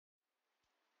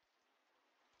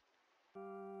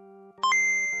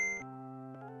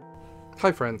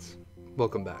Hi friends,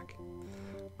 welcome back.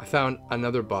 I found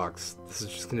another box. This is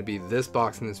just going to be this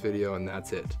box in this video and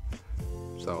that's it.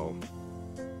 So,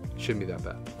 it shouldn't be that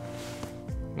bad.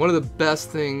 One of the best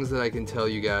things that I can tell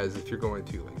you guys if you're going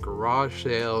through like garage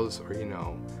sales or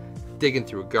digging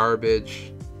through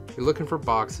garbage, you're looking for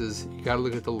boxes, you got to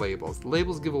look at the labels. The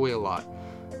labels give away a lot.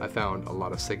 I found a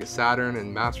lot of Sega Saturn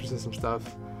and Master System stuff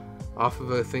off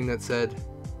of a thing that said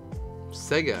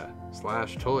Sega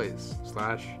 / toys /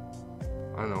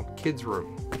 I don't know, kids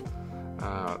room.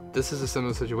 This is a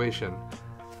similar situation.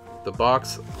 The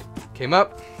box came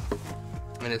up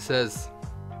and it says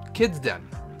kids den.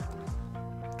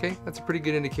 Okay, that's a pretty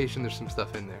good indication there's some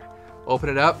stuff in there. Open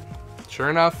it up, sure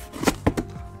enough,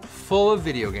 full of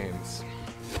video games.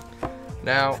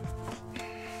 Now,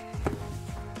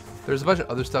 there's a bunch of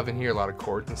other stuff in here, a lot of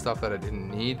cords and stuff that I didn't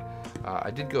need.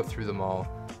 I did go through them all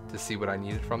to see what I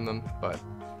needed from them, but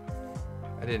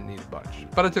I didn't need a bunch.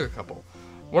 But I took a couple.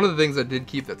 One of the things I did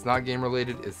keep that's not game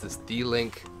related is this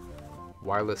D-Link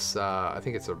wireless, I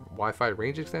think it's a Wi-Fi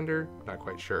range extender, not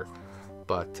quite sure.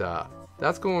 But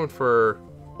that's going for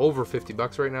over 50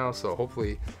 bucks right now, so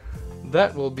hopefully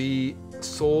that will be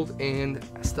sold and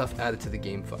stuff added to the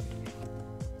game fund.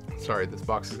 Sorry, this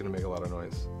box is gonna make a lot of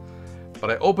noise. But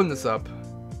I opened this up,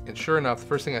 and sure enough, the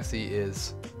first thing I see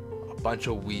is a bunch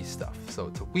of Wii stuff. So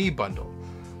it's a Wii bundle.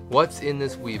 What's in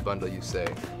this Wii bundle, you say?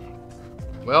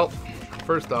 Well,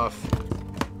 first off,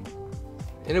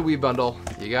 in a Wii bundle,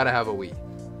 you gotta have a Wii.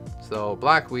 So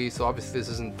black Wii, so obviously this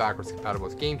isn't backwards compatible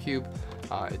with GameCube.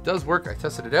 It does work, I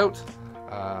tested it out.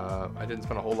 I didn't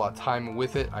spend a whole lot of time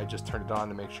with it. I just turned it on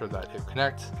to make sure that it would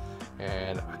connect,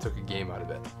 and I took a game out of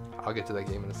it. I'll get to that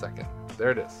game in a second.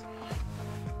 There it is.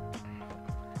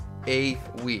 A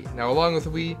Wii. Now along with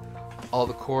the Wii, all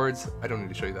the cords, I don't need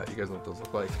to show you that, you guys know what those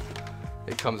look like.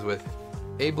 It comes with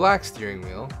a black steering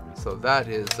wheel, so that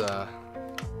is an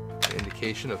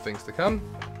indication of things to come.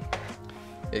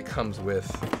 It comes with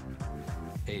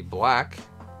a black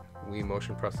Wii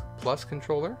Motion Plus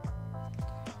controller.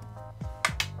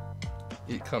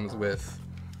 It comes with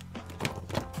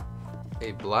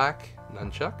a black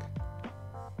nunchuck,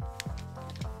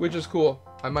 which is cool.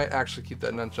 I might actually keep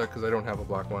that nunchuck because I don't have a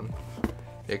black one.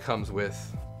 It comes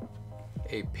with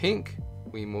a pink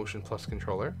Wii Motion Plus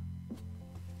controller,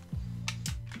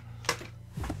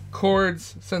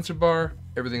 cords, sensor bar,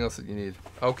 everything else that you need.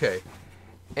 Okay,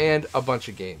 and a bunch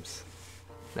of games.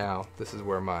 Now, this is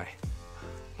where my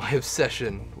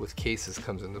obsession with cases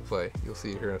comes into play. You'll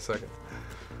see it here in a second.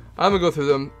 I'm gonna go through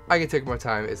them. I can take my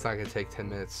time. It's not gonna take 10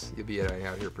 minutes. You'll be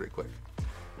out here pretty quick.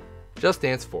 Just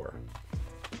Dance 4.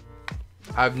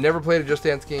 I've never played a Just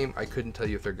Dance game. I couldn't tell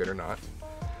you if they're good or not.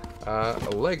 A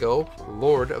Lego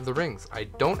Lord of the Rings. I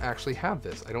don't actually have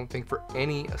this. I don't think for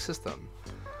any system.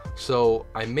 So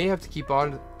I may have to keep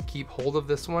hold of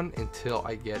this one until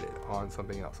I get it on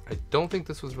something else. I don't think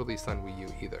this was released on Wii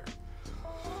U either.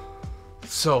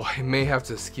 So I may have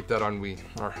to keep that on Wii,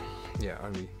 or yeah,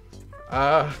 on Wii.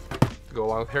 Go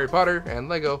along with Harry Potter and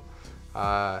Lego.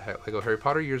 Lego Harry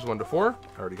Potter years 1 to 4.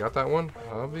 I already got that one,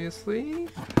 obviously.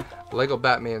 Lego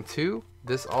Batman 2.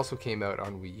 This also came out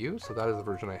on Wii U, so that is the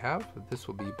version I have. This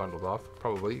will be bundled off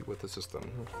probably with the system.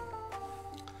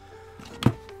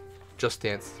 Just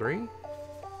Dance 3.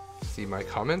 See my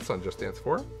comments on Just Dance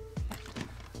 4.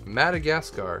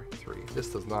 Madagascar 3. This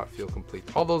does not feel complete.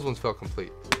 All those ones felt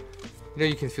complete. You know,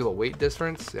 you can feel a weight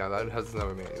difference. Yeah, that has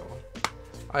another manual.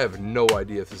 I have no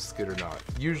idea if this is good or not.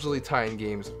 Usually tie-in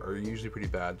games are usually pretty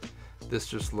bad. This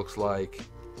just looks like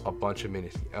a bunch of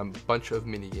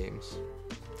mini games.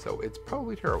 So it's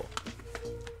probably terrible.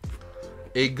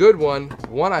 A good one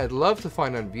I'd love to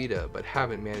find on Vita, but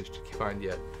haven't managed to find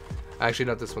yet. Actually,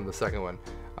 not this one, the second one.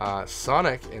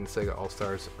 Sonic and Sega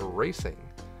All-Stars Racing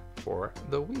for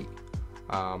the Wii.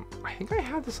 I think I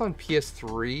had this on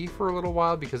PS3 for a little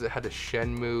while because it had a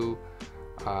Shenmue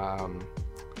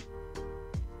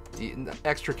the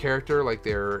extra character, like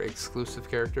their exclusive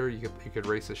character. You could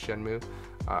race as Shenmue.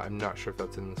 I'm not sure if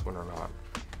that's in this one or not.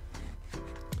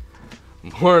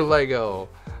 More Lego.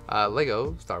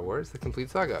 Lego Star Wars The Complete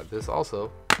Saga. This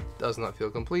also does not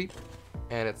feel complete,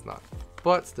 and it's not.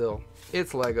 But still,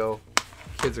 it's Lego.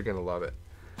 Kids are gonna love it.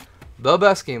 The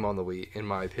best game on the Wii, in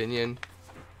my opinion,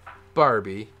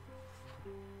 Barbie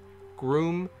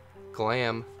Groom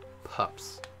Glam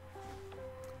Pups.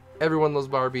 Everyone loves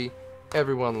Barbie.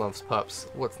 Everyone loves pups.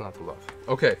 What's not to love?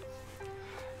 Okay,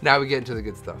 now we get into the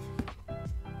good stuff.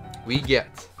 We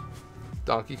get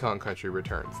Donkey Kong Country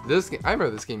Returns. This game, I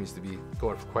remember this game used to be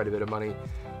going for quite a bit of money.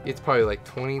 It's probably like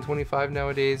 20, 25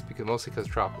 nowadays, because mostly because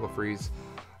Tropical Freeze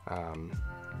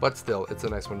but still, it's a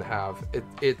nice one to have.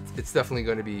 It's definitely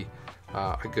going to be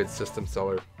a good system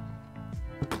seller.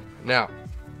 Now,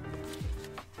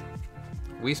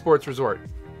 Wii Sports Resort.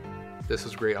 This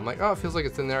was great. I'm like, oh, it feels like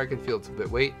it's in there. I can feel it's a bit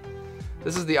weight.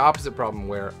 This is the opposite problem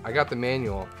where I got the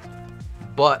manual,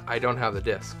 but I don't have the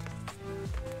disc.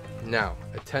 Now,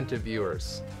 attentive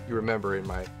viewers, you remember in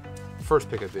my first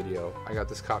pickup video, I got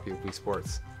this copy of Wii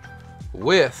Sports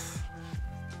with,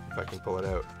 if I can pull it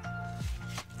out,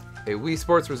 a Wii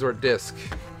Sports Resort disc.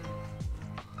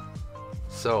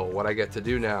 So what I get to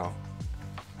do now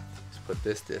is put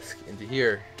this disc into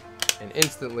here, and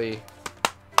instantly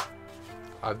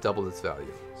I've doubled its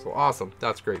value. So awesome,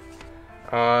 that's great.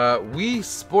 Wii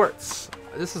Sports.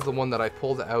 This is the one that I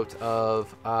pulled out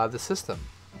of the system.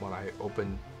 When I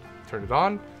turned it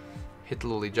on, hit the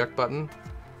little eject button,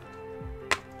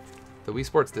 the Wii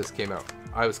Sports disc came out.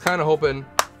 I was kind of hoping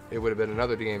it would have been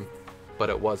another game, but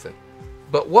it wasn't.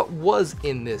 But what was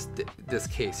in this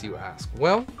case, you ask?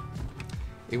 Well,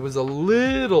 it was a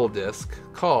little disc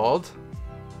called,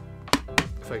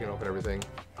 if I can open everything,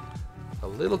 a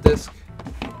little disc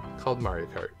called Mario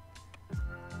Kart.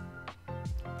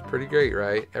 Pretty great,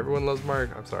 right? Everyone loves Mario.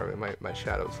 I'm sorry, my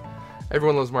shadows.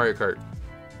 Everyone loves Mario Kart.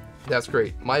 That's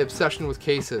great. My obsession with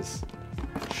cases.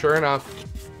 Sure enough,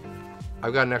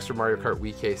 I've got an extra Mario Kart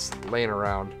Wii case laying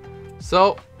around.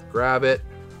 So, grab it,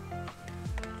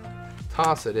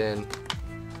 toss it in,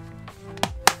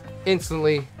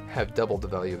 instantly have doubled the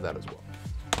value of that as well.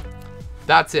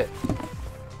 That's it.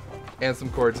 And some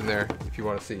cords in there if you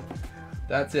want to see.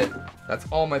 That's it. That's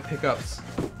all my pickups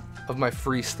of my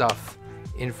free stuff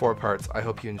in 4 parts. I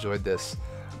hope you enjoyed this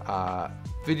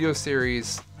video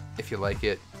series. If you like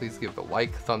it, please give it a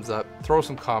like, thumbs up, throw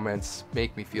some comments,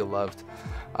 make me feel loved.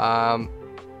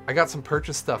 I got some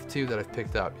purchase stuff too that I've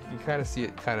picked up. You can kind of see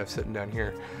it kind of sitting down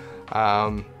here.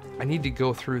 I need to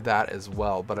go through that as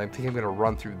well, but I think I'm going to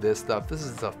run through this stuff. This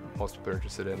is the stuff most people are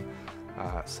interested in.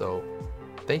 So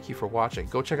thank you for watching.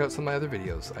 Go check out some of my other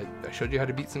videos. I showed you how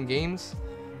to beat some games.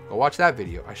 Go watch that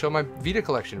video. I showed my Vita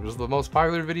collection. It was the most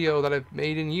popular video that I've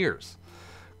made in years.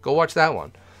 Go watch that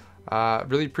one.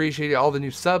 Really appreciate all the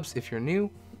new subs. If you're new,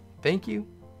 thank you.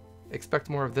 Expect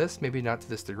more of this. Maybe not to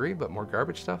this degree, but more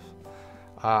garbage stuff.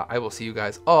 I will see you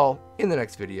guys all in the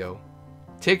next video.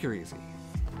 Take it easy.